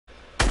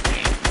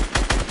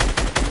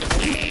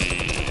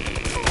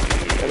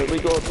Here we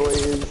go,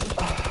 boys.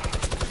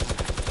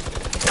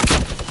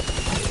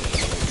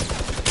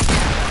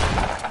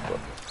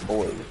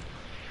 Boy.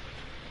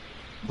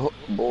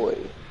 Boy.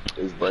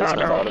 Is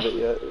Bryson out of it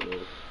yet?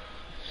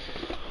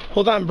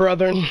 Hold on,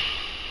 brethren.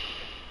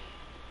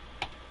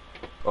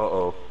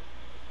 Uh-oh.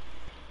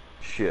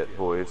 Shit,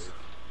 boys.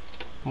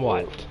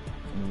 What?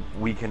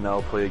 We can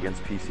now play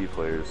against PC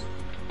players.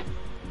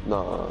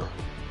 Nah.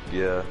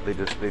 Yeah, they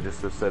just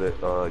said it,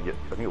 I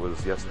think it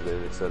was yesterday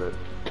they said it.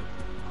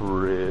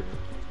 Rip.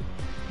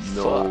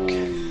 No. Fuck.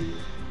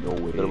 No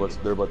way.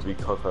 They're about to be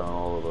cucked on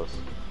all of us.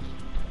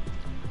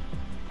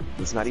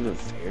 It's not even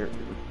fair, dude.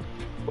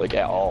 Like,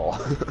 at all.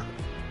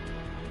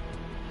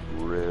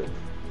 Rip.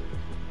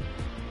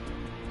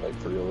 Like,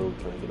 for real,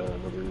 can I get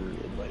another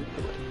invite?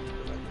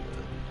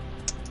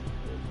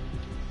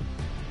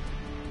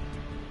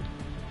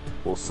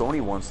 Well, Sony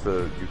wants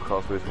to do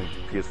crossplay between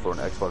PS4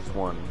 and Xbox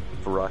One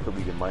for Rocket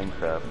League and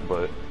Minecraft,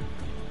 but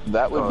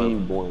that would be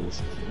boring.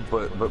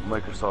 But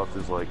Microsoft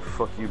is like,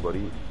 fuck you,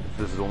 buddy.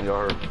 This is only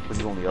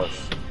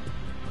us.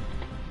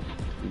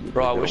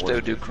 Bro, I wish they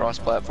would do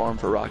cross-platform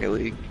for Rocket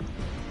League.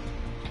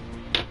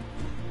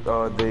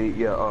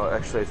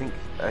 Actually, I think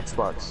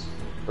Xbox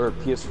or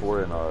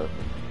PS4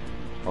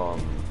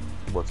 and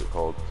what's it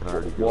called? Can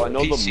already do Well, I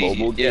know PC, the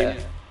mobile game.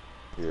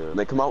 Yeah.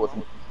 They come out with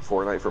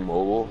Fortnite for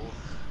mobile.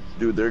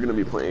 Dude, they're gonna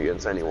be playing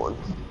against anyone.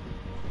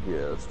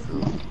 Yeah, that's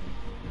true.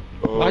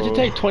 Why'd you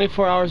take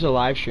 24 hours of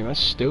live stream? That's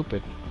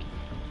stupid.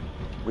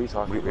 What are you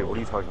talking about? What are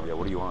you talking about?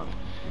 What do you want?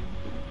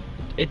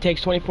 It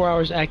takes 24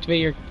 hours to activate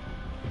your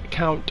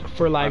account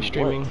for live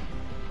streaming. What?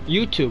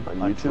 YouTube.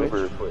 On On YouTube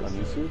Twitch? or Twitch? On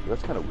YouTube?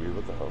 That's kind of weird.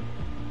 What the hell?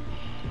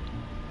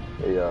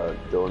 Hey,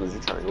 Dylan, is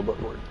your triangle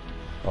button work?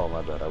 Oh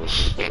my bad. I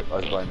was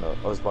buying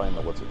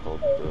the what's it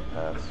called? The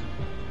pass.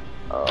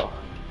 Oh.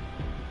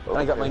 And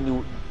I got my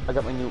new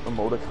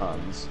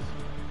emoticons.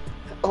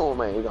 Oh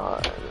my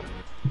god.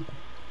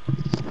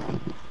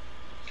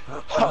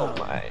 Oh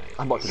my.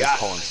 I'm about to just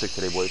call in sick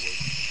today, boys.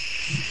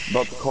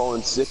 About to call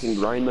in sick and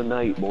grind the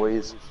night,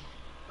 boys.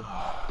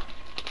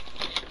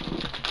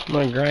 I'm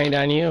gonna grind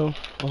on you.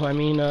 Oh, I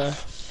mean, Oh,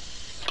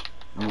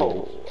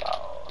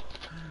 wow.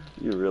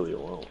 You really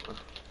won't.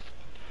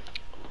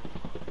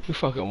 you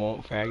fucking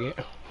won't,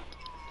 faggot.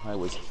 I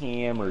was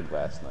hammered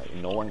last night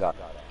and no one got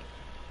that.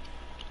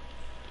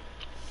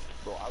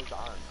 Bro, I was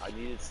on. I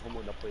needed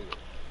someone to play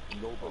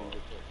with. Nobody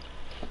would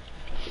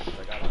play.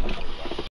 I got on.